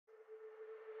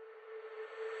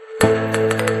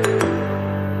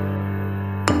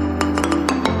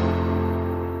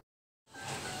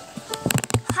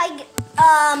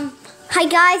Hi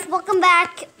guys, welcome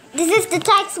back. This is the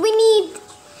text. We need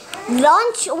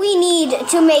lunch, we need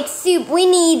to make soup, we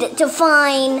need to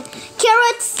find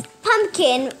carrots,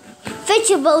 pumpkin,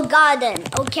 vegetable garden.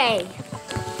 Okay.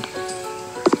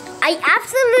 I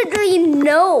absolutely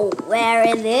know where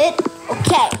is it.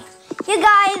 Okay. You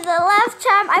guys, the last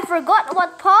time I forgot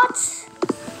what pot.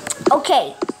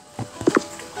 Okay.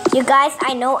 You guys,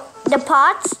 I know the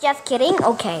pots. Just kidding.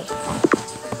 Okay.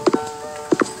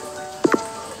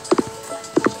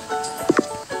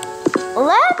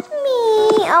 Let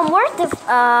me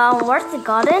where's the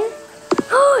garden?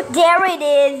 There it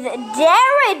is.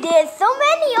 There it is. So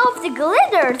many of the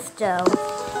glitters though.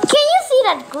 Can you see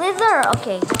that glitter?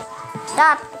 Okay.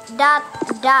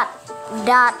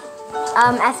 Dot.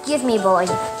 Excuse me, boy.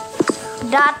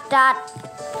 Dot.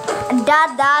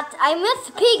 I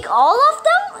must pick all of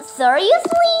them?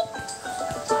 Seriously?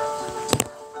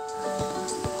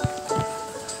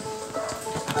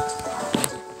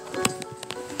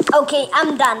 Okay,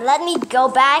 I'm done. Let me go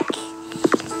back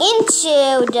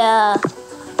into the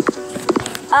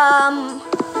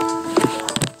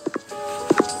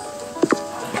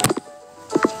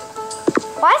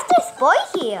why is this boy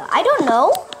here? I don't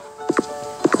know.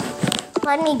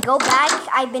 Let me go back.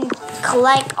 I've been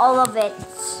collect all of it.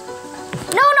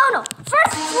 No.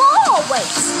 First floor.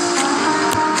 Wait.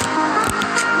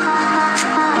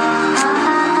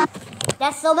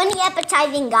 There's so many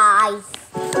appetizing guys.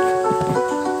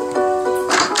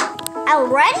 I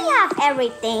already have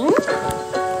everything.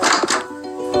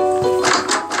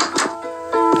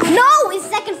 No, it's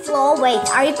second floor. Wait,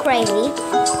 are you crazy?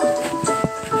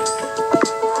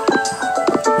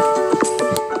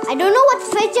 I don't know what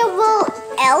vegetable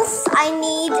else I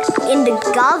need in the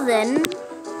garden.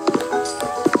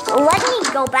 Let me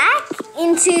go back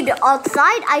into the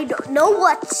outside. I don't know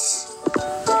what.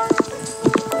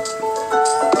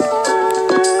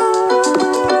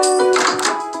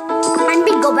 Let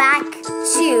me go back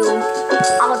to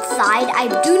outside. I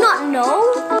do not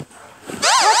know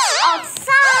what's outside.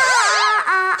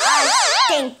 I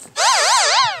think.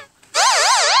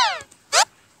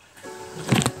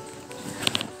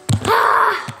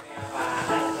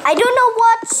 I don't know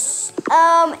what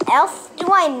else do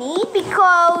I need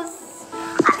because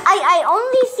I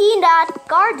only see that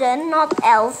garden, not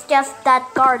else, just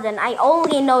that garden. I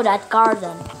only know that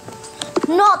garden,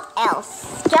 not else,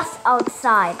 just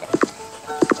outside.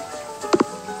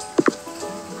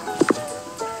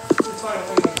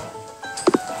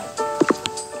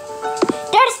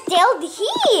 They're still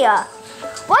here.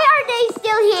 Why are they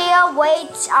still here?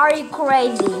 Wait, are you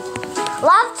crazy?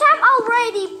 Last time I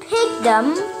already picked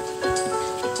them.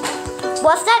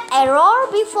 Was that error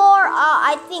before?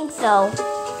 I think so.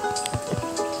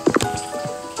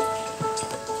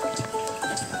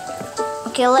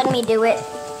 Okay, let me do it.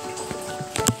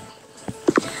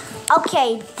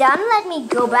 Okay, done. Let me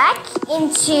go back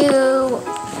into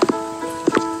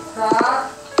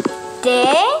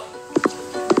there.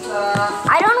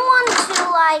 I don't want to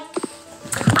like.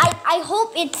 I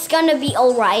hope it's gonna be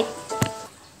alright.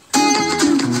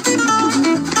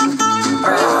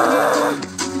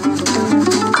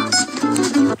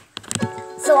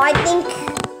 So I think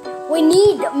we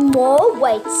need more.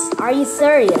 Wait, are you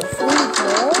serious? We need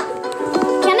more?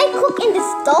 Can I cook in the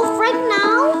stove right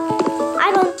now?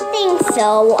 I don't think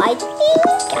so. I think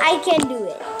I can do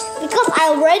it. Because I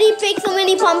already picked so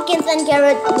many pumpkins and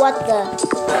carrots. What the?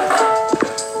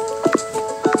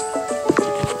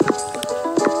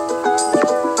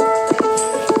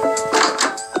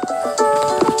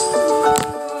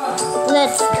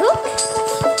 Let's cook.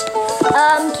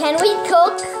 Can we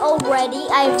cook already?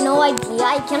 I have no idea.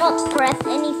 I cannot press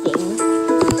anything.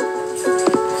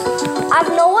 I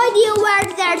have no idea where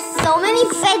there's so many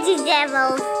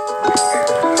vegetables.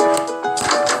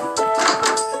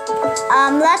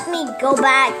 Let me go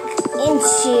back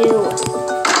into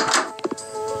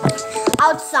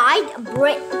outside.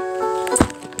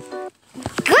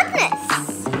 Goodness.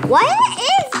 Why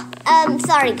is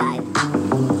sorry guys.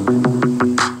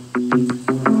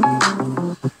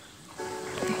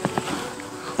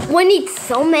 We need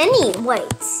so many.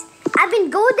 Wait. I've been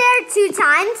go there 2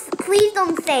 times. Please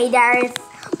don't say there's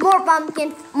more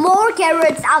pumpkins, more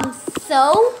carrots.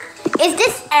 So, is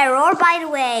this error by the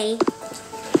way?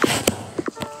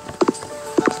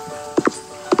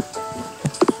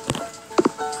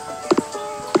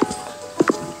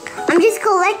 I'm just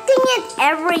collecting it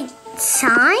every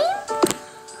time.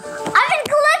 I've been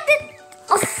collected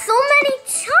so many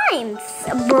times,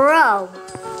 bro.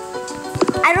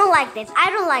 I don't like this. I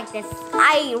don't like this.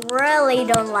 I really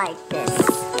don't like this.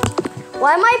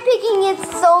 Why am I picking it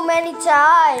so many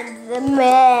times?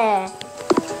 Meh.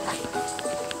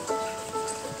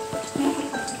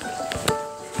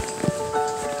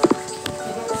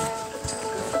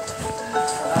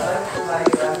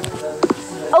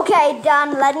 Okay,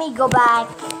 done. Let me go back.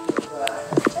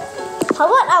 How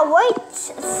about I wait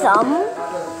some?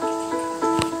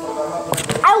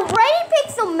 I already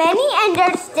picked so many and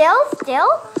they're still.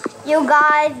 You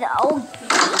guys, oh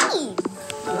geez.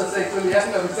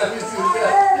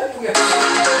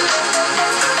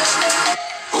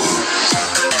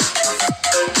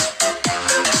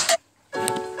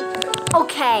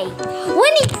 Okay, we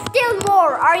need still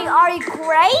more. Are you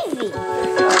crazy?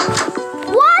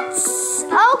 What?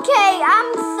 Okay,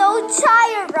 I'm so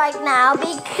tired right now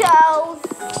because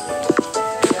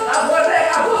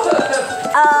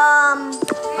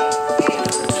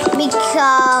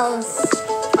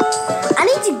I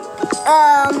need to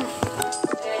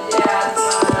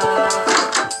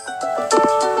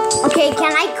okay,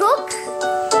 can I cook?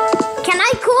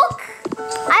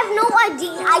 I have no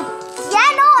idea. I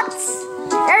cannot.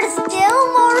 There's still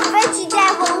more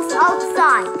vegetables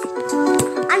outside.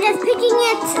 I'm just picking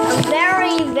it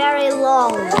very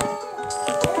long.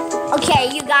 Okay,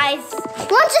 you guys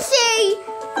want to see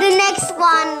the next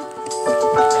one?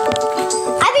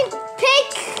 I've been pick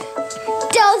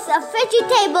those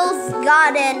vegetables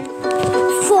garden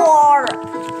for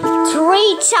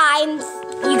 3 times.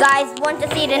 You guys want to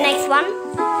see the next one?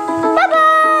 Bye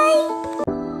bye.